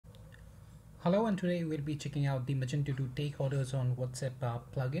Hello, and today we'll be checking out the Magento to take orders on WhatsApp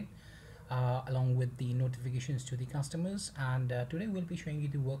plugin along with the notifications to the customers. And today we'll be showing you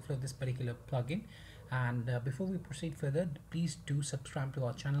the workflow of this particular plugin. And before we proceed further, please do subscribe to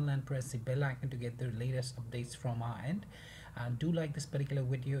our channel and press the bell icon to get the latest updates from our end. And do like this particular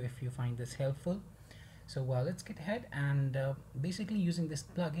video if you find this helpful. So let's get ahead, and basically using this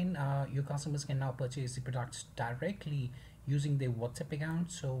plugin your customers can now purchase the products directly using their WhatsApp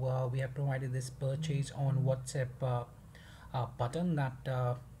account. So we have provided this purchase on WhatsApp button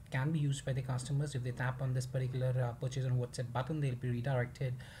that can be used by the customers. If they tap on this particular purchase on WhatsApp button, they'll be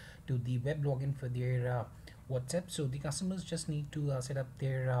redirected to the web login for their WhatsApp. So the customers just need to set up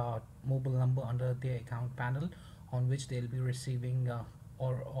their mobile number under their account panel, on which they'll be receiving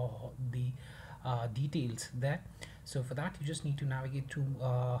or the details there. So for that, you just need to navigate to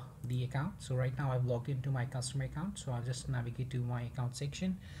the account. So right now I've logged into my customer account, so I'll just navigate to my account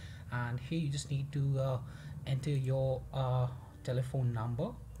section, and here you just need to enter your telephone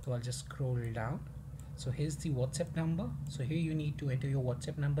number. So I'll just scroll down. So here's the WhatsApp number. So here you need to enter your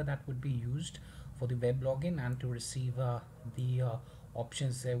WhatsApp number that would be used for the web login and to receive the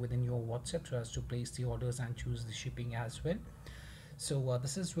options there within your WhatsApp, so as to place the orders and choose the shipping as well. So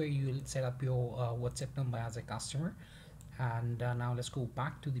this is where you will set up your WhatsApp number as a customer. And now let's go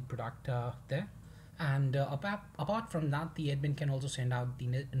back to the product there. And apart from that, the admin can also send out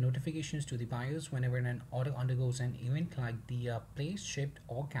the notifications to the buyers whenever an order undergoes an event like the placed, shipped,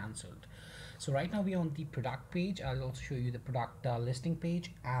 or cancelled. So right now we're on the product page. I'll also show you the product listing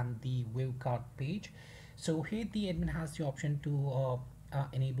page and the view cart page. So here the admin has the option to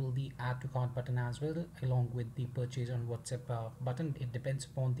enable the add to cart button as well, along with the purchase on WhatsApp button. It depends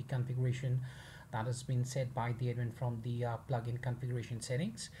upon the configuration that has been set by the admin from the plugin configuration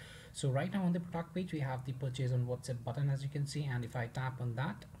settings. So right now on the product page we have the purchase on WhatsApp button, as you can see, and if I tap on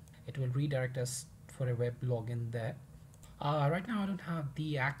that, it will redirect us for a web login there. Right now I don't have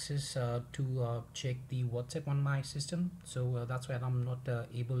the access to check the WhatsApp on my system, so that's why I'm not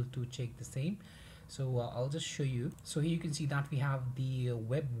able to check the same. So I'll just show you. So here you can see that we have the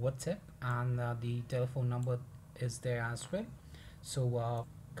web WhatsApp, and the telephone number is there as well. So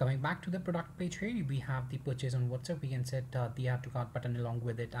coming back to the product page, here we have the purchase on WhatsApp. We can set the add to cart button along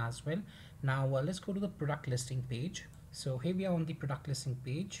with it as well. Now let's go to the product listing page. So here we are on the product listing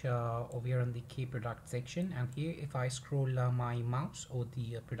page, over here on the key product section, and here if I scroll my mouse over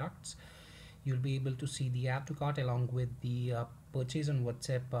the products, you'll be able to see the add to cart along with the purchase on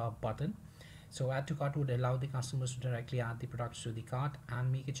WhatsApp button. So add to cart would allow the customers to directly add the products to the cart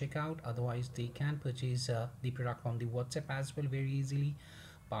and make a checkout. Otherwise, they can purchase the product from the WhatsApp as well very easily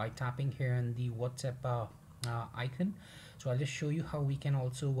by tapping here on the WhatsApp icon. So I'll just show you how we can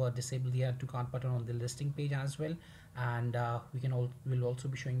also disable the add to cart button on the listing page as well, and we'll also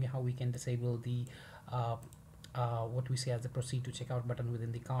be showing you how we can disable the what we say as the proceed to checkout button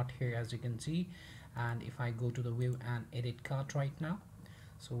within the cart here, as you can see. And if I go to the view and edit cart right now,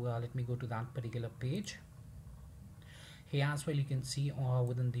 so let me go to that particular page. Here as well you can see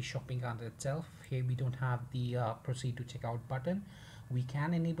within the shopping cart itself, here we don't have the proceed to checkout button. We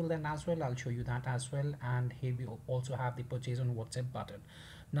can enable that as well. I'll show you that as well. And here we also have the purchase on WhatsApp button.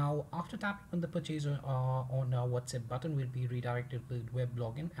 Now after tapping on the purchase on WhatsApp button, we'll be redirected to the web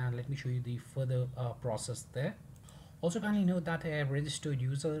login, and let me show you the further process there. Also kindly note that a registered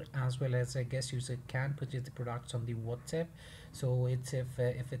user as well as a guest user can purchase the products on the WhatsApp. So it's if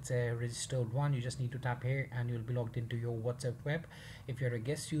it's a registered one, you just need to tap here and you'll be logged into your WhatsApp web. If you're a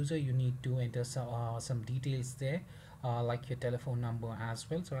guest user, you need to enter some details there, like your telephone number as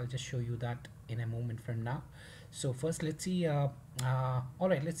well. So I'll just show you that in a moment from now. So first let's see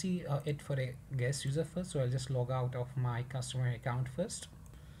alright, let's see it for a guest user first. So I'll just log out of my customer account first.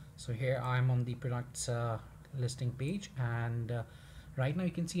 So here I'm on the products listing page, and right now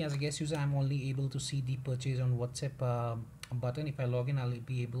you can see as a guest user I'm only able to see the purchase on WhatsApp button. If I log in, I'll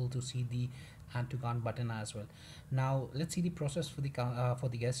be able to see the add to cart button as well. Now let's see the process for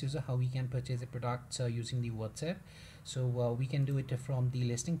the guest user, how we can purchase the products using the WhatsApp. So we can do it from the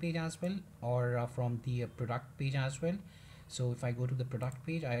listing page as well, or from the product page as well. So if I go to the product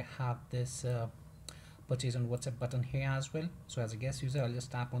page, I have this purchase on WhatsApp button here as well. So as a guest user, I'll just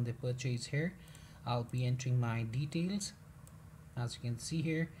tap on the purchase here. I'll be entering my details. As you can see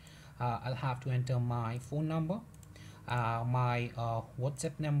here, I'll have to enter my phone number, my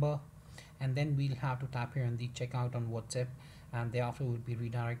WhatsApp number, and then we'll have to tap here on the checkout on WhatsApp, and thereafter we'll be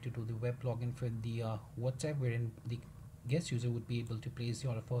redirected to the web login for the WhatsApp, wherein the guest user would be able to place the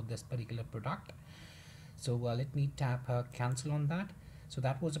order for this particular product. So let me tap cancel on that. So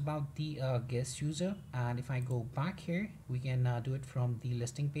that was about the guest user, and if I go back here, we can do it from the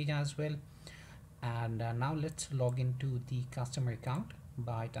listing page as well. And now let's log into the customer account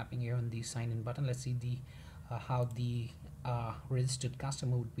by tapping here on the sign in button. Let's see the how the registered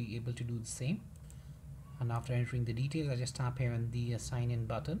customer would be able to do the same. And after entering the details, I just tap here on the sign in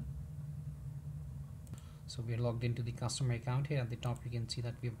button. So we're logged into the customer account. Here at the top you can see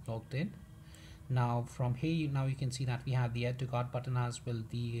that we've logged in. Now from here, now you can see that we have the add to cart button as well.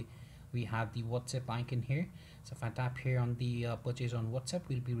 We have the WhatsApp icon here. So if I tap here on the purchase on WhatsApp,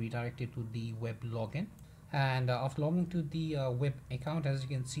 we'll be redirected to the web login. And after logging to the web account, as you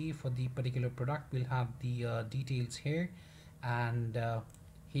can see for the particular product, we'll have the details here. And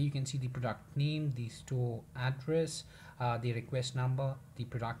here you can see the product name, the store address, the request number, the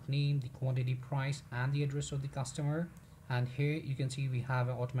product name, the quantity price, and the address of the customer. And here you can see we have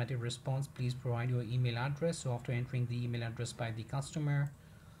an automatic response. Please provide your email address. So after entering the email address by the customer,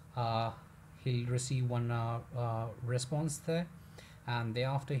 he'll receive one response there, and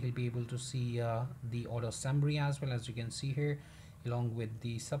thereafter he'll be able to see the order summary as well, as you can see here, along with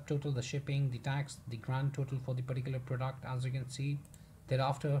the subtotal, the shipping, the tax, the grand total for the particular product, as you can see.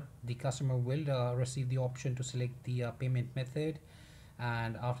 Thereafter the customer will receive the option to select the payment method,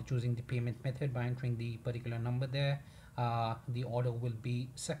 and after choosing the payment method by entering the particular number there, the order will be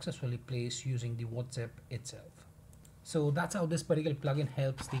successfully placed using the WhatsApp itself. So that's how this particular plugin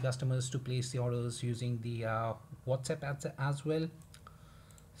helps the customers to place the orders using the WhatsApp as well.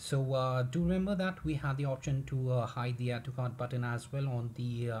 So do remember that we have the option to hide the add to cart button as well on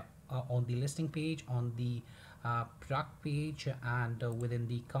the listing page, on the product page, and within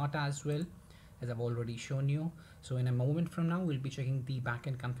the cart as well, as I've already shown you. So in a moment from now, we'll be checking the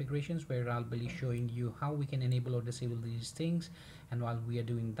backend configurations, where I'll be showing you how we can enable or disable these things. And while we are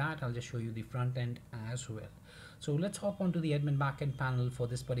doing that, I'll just show you the front end as well. So let's hop onto the admin backend panel for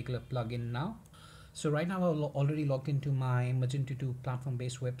this particular plugin now. So right now I've already logged into my Magento 2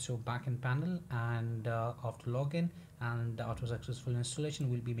 platform-based web so backend panel, and after login and after successful installation,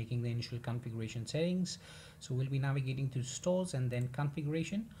 we'll be making the initial configuration settings. So we'll be navigating to stores and then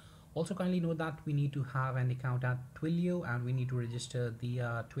configuration. Also kindly note that we need to have an account at Twilio, and we need to register the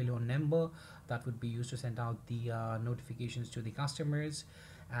Twilio number that would be used to send out the notifications to the customers.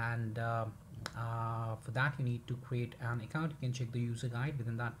 And for that you need to create an account. You can check the user guide.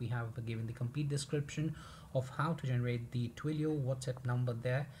 Within that we have given the complete description of how to generate the Twilio WhatsApp number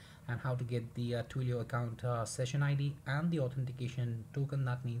there, and how to get the Twilio account session ID and the authentication token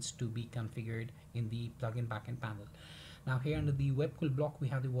that needs to be configured in the plugin backend panel. Now here under the Webkul block we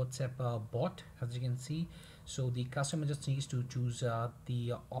have the WhatsApp bot, as you can see. So the customer just needs to choose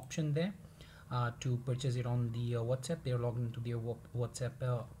the option there to purchase it on the WhatsApp. They're logged into their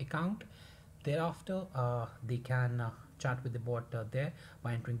WhatsApp account. Thereafter they can chat with the bot there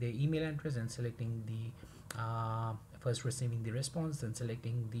by entering their email address and selecting the first receiving the response, then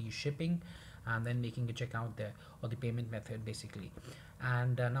selecting the shipping, and then making a checkout there, or the payment method basically.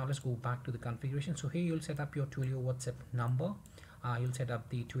 And now let's go back to the configuration. So here you'll set up your Twilio WhatsApp number, you'll set up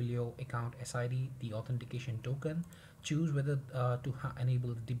the Twilio account SID, the authentication token, choose whether to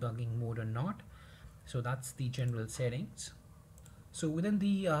enable the debugging mode or not. So that's the general settings. So within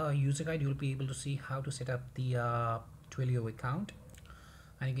the user guide, you'll be able to see how to set up the Twilio account,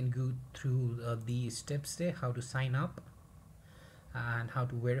 and you can go through the steps there, how to sign up and how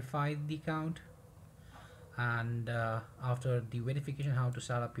to verify the account, and after the verification, how to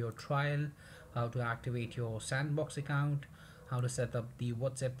start up your trial, how to activate your sandbox account, how to set up the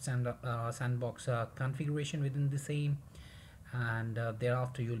WhatsApp sandbox configuration within the same, and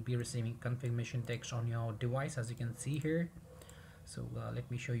thereafter you'll be receiving confirmation text on your device, as you can see here. So let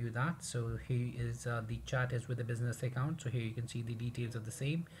me show you that. So here is the chat is with the business account. So here you can see the details of the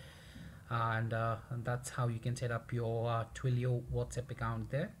same, and that's how you can set up your Twilio WhatsApp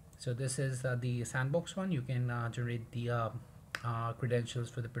account there. So this is the sandbox one. You can generate the credentials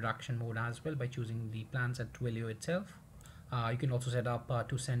for the production mode as well by choosing the plans at Twilio itself. You can also set up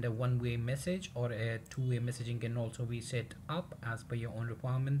to send a one-way message, or a two-way messaging can also be set up as per your own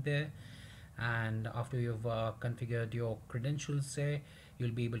requirement there. And after you've configured your credentials there,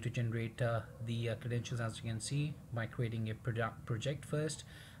 you'll be able to generate the credentials, as you can see, by creating a project first,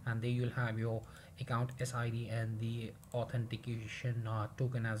 and there you'll have your account SID and the authentication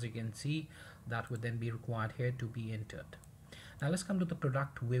token, as you can see, that would then be required here to be entered. Now let's come to the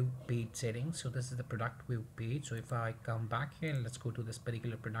product web page settings. So this is the product web page. So if I come back here, let's go to this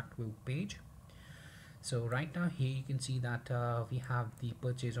particular product web page. So right now here you can see that we have the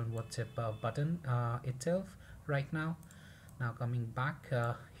purchase on WhatsApp button itself right now. Now coming back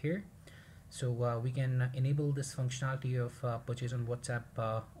here, So we can enable this functionality of purchase on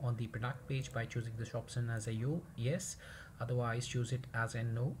WhatsApp on the product page by choosing this option as a yes, otherwise choose it as a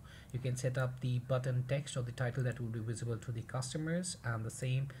no. You can set up the button text or the title that will be visible to the customers, and the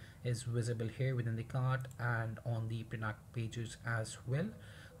same is visible here within the cart and on the product pages as well.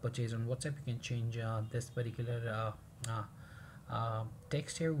 Purchase on WhatsApp, you can change this particular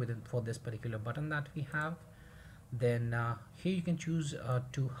text here within for this particular button that we have. Then here you can choose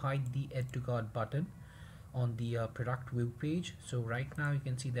to hide the add to cart button on the product view page. So right now you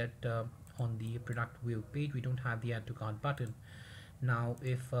can see that on the product view page we don't have the add to cart button. Now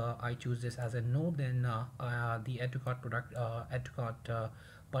if I choose this as a no, then the add to cart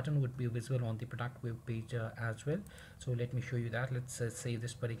button would be visible on the product view page as well. So let me show you that. Let's save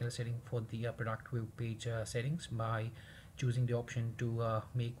this particular setting for the product view page settings by choosing the option to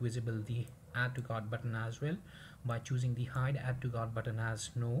make visible the add to cart button as well by choosing the hide add to cart button as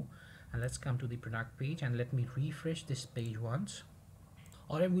no. And let's come to the product page and let me refresh this page once.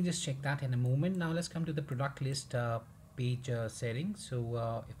 Alright, we'll just check that in a moment. Now let's come to the product list page settings.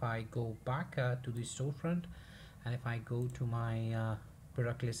 So if I go back to the storefront and if I go to my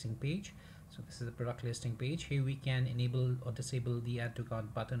product listing page, so this is the product listing page. Here we can enable or disable the add to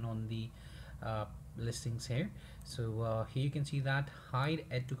cart button on the listings here. So here you can see that hide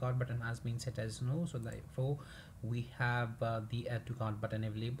add to cart button has been set as no, so therefore we have the add to cart button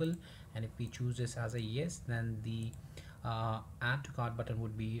available, and if we choose this as a yes, then the add to cart button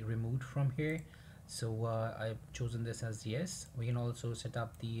would be removed from here. So I've chosen this as yes. We can also set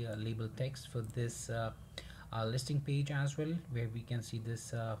up the label text for this listing page as well, where we can see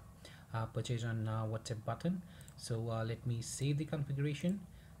this purchase on WhatsApp button. So let me save the configuration,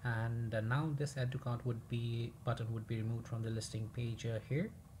 and now this add to cart button would be removed from the listing page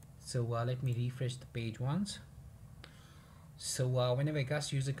here. So let me refresh the page once. So whenever a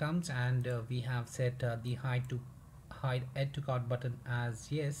guest user comes and we have set the hide add to cart button as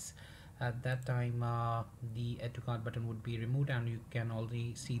yes, at that time the add to cart button would be removed, and you can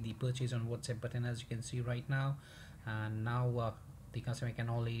already see the purchase on WhatsApp button as you can see right now. And now the customer can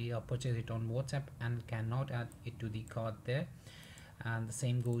only purchase it on WhatsApp and cannot add it to the cart there. And the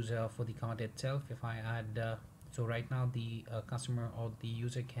same goes for the cart itself. If I add so right now the customer or the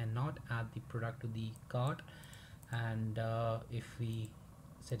user cannot add the product to the cart, and if we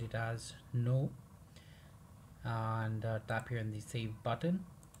set it as no and tap here on the save button,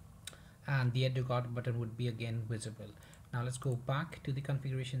 and the add to cart button would be again visible. Now let's go back to the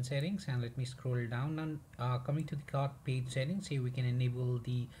configuration settings and let me scroll down, and coming to the cart page settings, here we can enable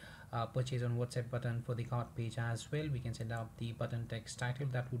the purchase on WhatsApp button for the cart page as well. We can set up the button text title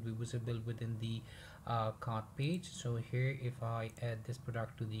that would be visible within the cart page. So here if I add this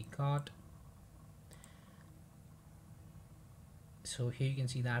product to the cart, so here you can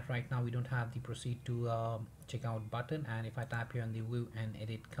see that right now we don't have the proceed to checkout button, and if I tap here on the view and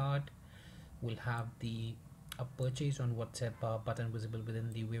edit cart, we'll have the purchase on WhatsApp button visible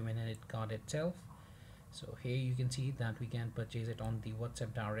within the view and edit cart itself. So here you can see that we can purchase it on the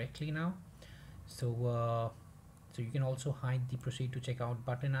WhatsApp directly now. So so you can also hide the proceed to checkout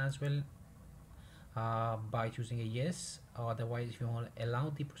button as well by choosing a yes. Otherwise, if you want to allow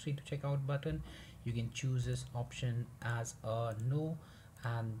the proceed to checkout button, you can choose this option as a no,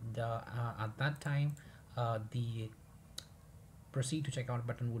 and at that time the proceed to checkout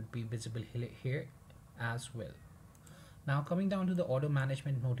button would be visible here as well. Now coming down to the auto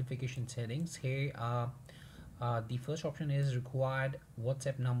management notification settings, here the first option is required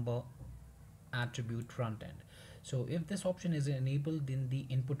WhatsApp number attribute front end. So if this option is enabled, then the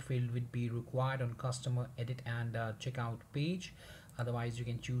input field would be required on customer edit and checkout page. Otherwise you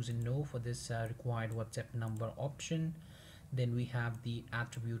can choose a no for this required WhatsApp number option. Then we have the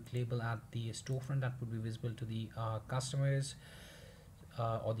attribute label at the storefront that would be visible to the customers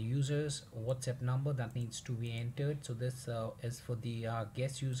or the users. WhatsApp number that needs to be entered. So this is for the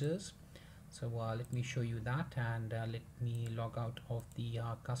guest users. So let me show you that, and let me log out of the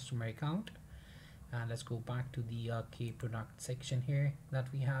customer account, and let's go back to the K product section here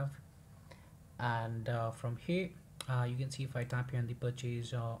that we have. And from here you can see if I tap here on the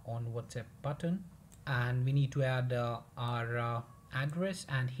purchase on WhatsApp button, and we need to add our address,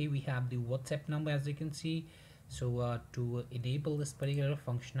 and here we have the WhatsApp number as you can see. So to enable this particular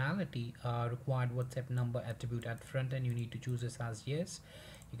functionality, required WhatsApp number attribute at front end, you need to choose this as yes.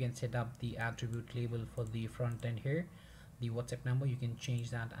 You can set up the attribute label for the front end here. The WhatsApp number, you can change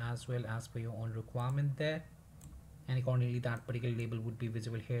that as well as per your own requirement there, and accordingly that particular label would be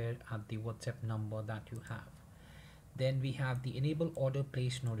visible here at the WhatsApp number that you have. Then we have the enable order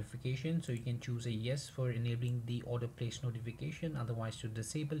place notification. So you can choose a yes for enabling the order place notification, otherwise to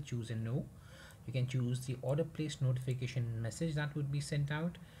disable choose a no. You can choose the order placed notification message that would be sent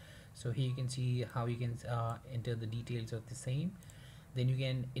out. So here you can see how you can enter the details of the same. Then you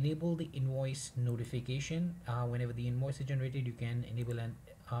can enable the invoice notification. Whenever the invoice is generated, you can enable an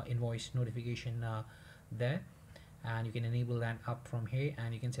invoice notification there, and you can enable that up from here,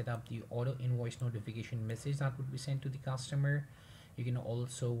 and you can set up the auto invoice notification message that would be sent to the customer. You can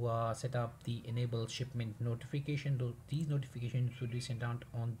also set up the enable shipment notification. These notifications would be sent out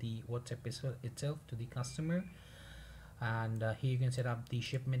on the WhatsApp itself to the customer. And here you can set up the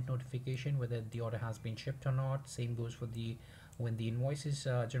shipment notification, whether the order has been shipped or not. Same goes for the when the invoice is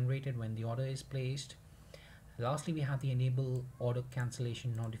generated, when the order is placed. Lastly, we have the enable order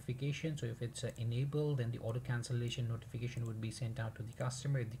cancellation notification. So if it's enabled, then the order cancellation notification would be sent out to the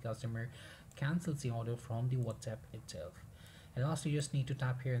customer if the customer cancels the order from the WhatsApp itself. And lastly, you just need to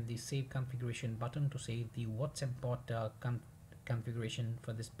tap here in the save configuration button to save the WhatsApp bot configuration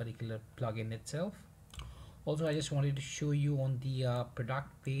for this particular plugin itself. Also, I just wanted to show you on the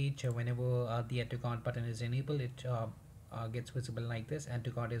product page, whenever the add to cart button is enabled, it gets visible like this. Add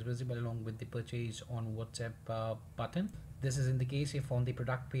to cart is visible along with the purchase on WhatsApp button. This is in the case if on the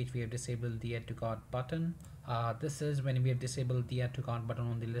product page we have disabled the add to cart button. This is when we have disabled the add to cart button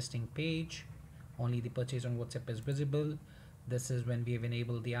on the listing page. Only the purchase on WhatsApp is visible. This is when we have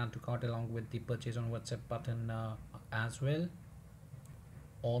enabled the add to cart along with the purchase on WhatsApp button as well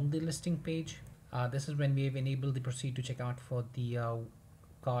on the listing page. This is when we have enabled the proceed to checkout for the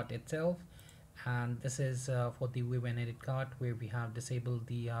cart itself, and this is for the view and edit cart, where we have disabled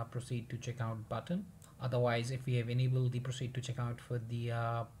the proceed to checkout button. Otherwise, if we have enabled the proceed to checkout for the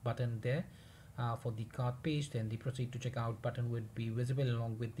button there for the cart page, then the proceed to checkout button would be visible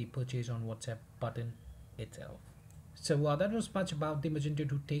along with the purchase on WhatsApp button itself. So that was much about the Magento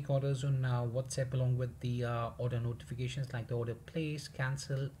to take orders on WhatsApp, along with the order notifications like the order place,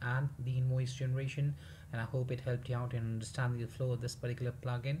 cancel, and the invoice generation. And I hope it helped you out in understanding the flow of this particular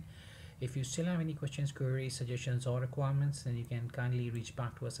plugin. If you still have any questions, queries, suggestions, or requirements, then you can kindly reach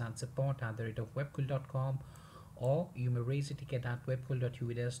back to us at support@webkul.com, or you may raise a ticket at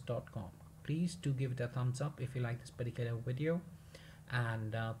webkul.uvides.com. Please do give it a thumbs up if you like this particular video.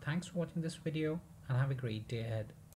 And thanks for watching this video, and have a great day ahead.